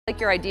Like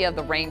your idea of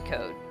the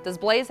raincoat. Does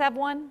Blaze have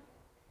one?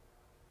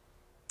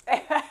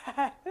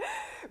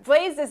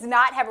 Blaze does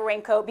not have a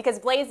raincoat because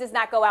Blaze does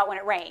not go out when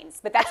it rains,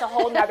 but that's a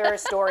whole nother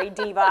story,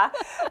 Diva.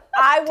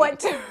 I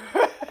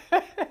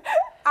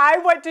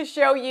want to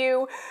show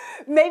you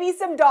maybe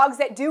some dogs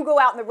that do go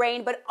out in the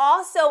rain, but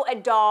also a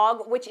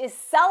dog, which is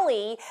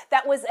Sully,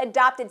 that was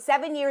adopted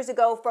 7 years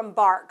ago from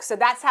Bark. So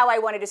that's how I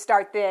wanted to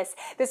start this.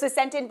 This was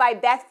sent in by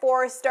Beth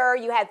Forrester.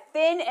 You have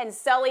Finn and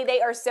Sully.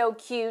 They are so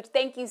cute.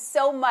 Thank you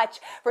so much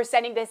for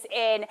sending this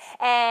in.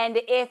 And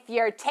if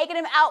you're taking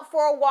them out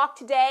for a walk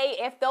today,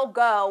 if they'll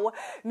go,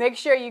 make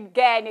sure you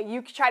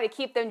try to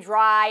keep them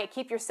dry,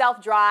 keep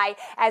yourself dry,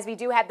 as we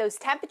do have those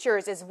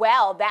temperatures as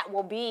well that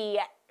will be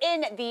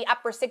in the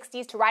upper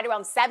 60s to right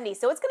around 70.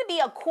 So it's going to be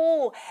a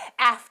cool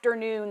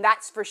afternoon,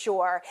 that's for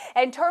sure.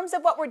 In terms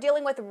of what we're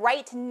dealing with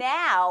right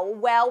now,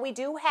 well, we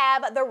do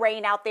have the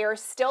rain out there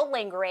still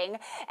lingering.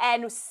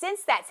 And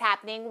since that's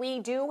happening, we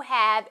do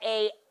have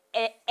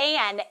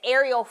an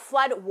aerial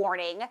flood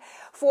warning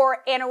for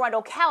Anne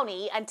Arundel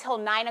County until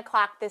 9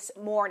 o'clock this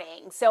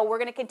morning. So we're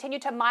going to continue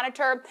to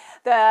monitor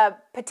the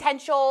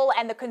potential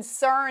and the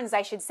concerns,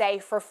 I should say,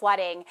 for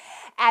flooding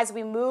as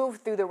we move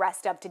through the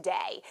rest of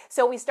today.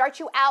 So we start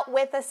you out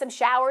with some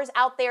showers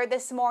out there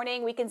this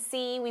morning. We can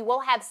see we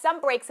will have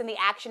some breaks in the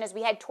action as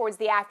we head towards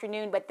the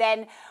afternoon, but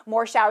then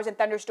more showers and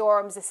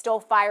thunderstorms is still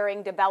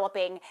firing,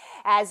 developing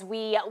as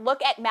we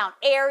look at Mount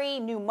Airy,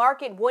 New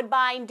Market,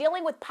 Woodbine,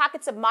 dealing with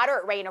pockets of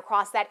moderate rain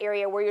across that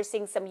area where you're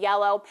seeing some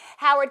yellow.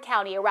 Howard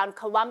County around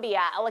Columbia,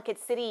 Ellicott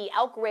City,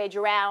 Elk Ridge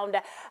around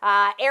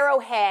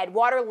Arrowhead,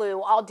 Waterloo,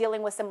 all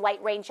dealing with some light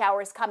rain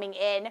showers coming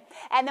in.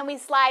 And then we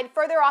slide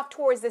further off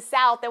towards the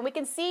south, and we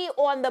can see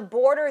on the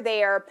border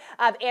there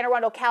of Anne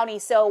Arundel County,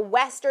 so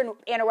western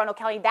Anne Arundel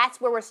County, that's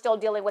where we're still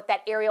dealing with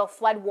that aerial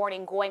flood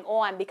warning going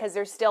on because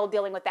they're still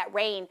dealing with that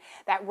rain.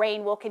 That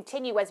rain will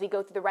continue as we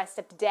go through the rest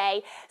of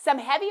today. Some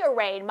heavier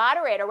rain,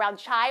 moderate around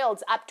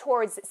Childs up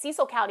towards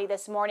Cecil County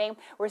this morning.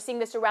 We're seeing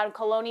this around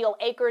Colonial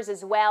Acres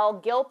as well,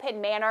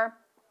 Gilpin Manor,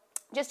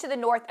 just to the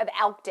north of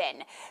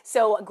Elkton.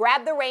 So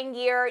grab the rain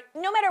gear.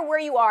 No matter where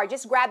you are,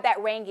 just grab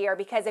that rain gear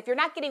because if you're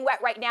not getting wet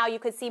right now, you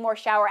could see more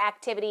shower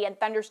activity and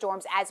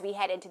thunderstorms as we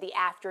head into the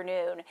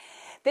afternoon.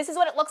 This is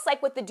what it looks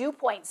like with the dew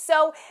points.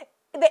 So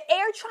the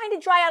air trying to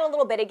dry out a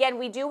little bit. Again,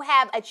 we do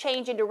have a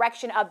change in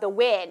direction of the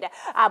wind.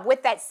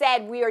 With that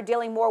said, we are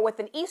dealing more with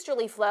an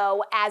easterly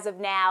flow as of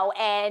now,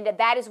 and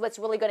that is what's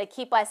really going to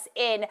keep us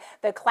in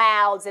the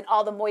clouds and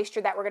all the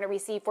moisture that we're going to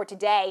receive for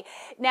today.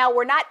 Now,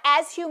 we're not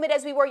as humid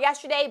as we were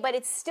yesterday, but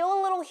it's still a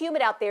little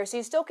humid out there, so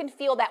you still can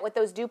feel that with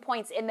those dew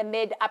points in the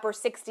mid-upper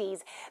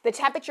 60s. The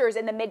temperatures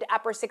in the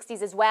mid-to-upper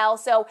 60s as well,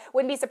 so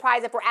wouldn't be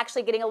surprised if we're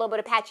actually getting a little bit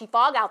of patchy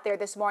fog out there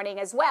this morning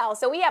as well.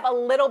 So we have a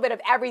little bit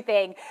of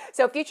everything.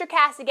 So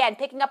futurecast again,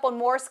 picking up on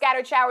more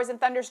scattered showers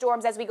and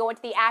thunderstorms as we go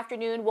into the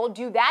afternoon. We'll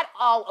do that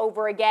all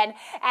over again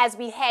as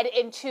we head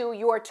into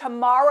your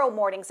tomorrow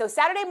morning. So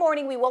Saturday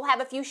morning, we will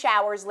have a few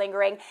showers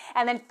lingering.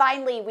 And then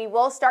finally, we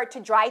will start to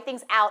dry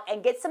things out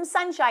and get some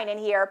sunshine in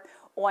here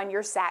on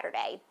your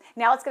Saturday.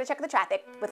 Now let's go check the traffic with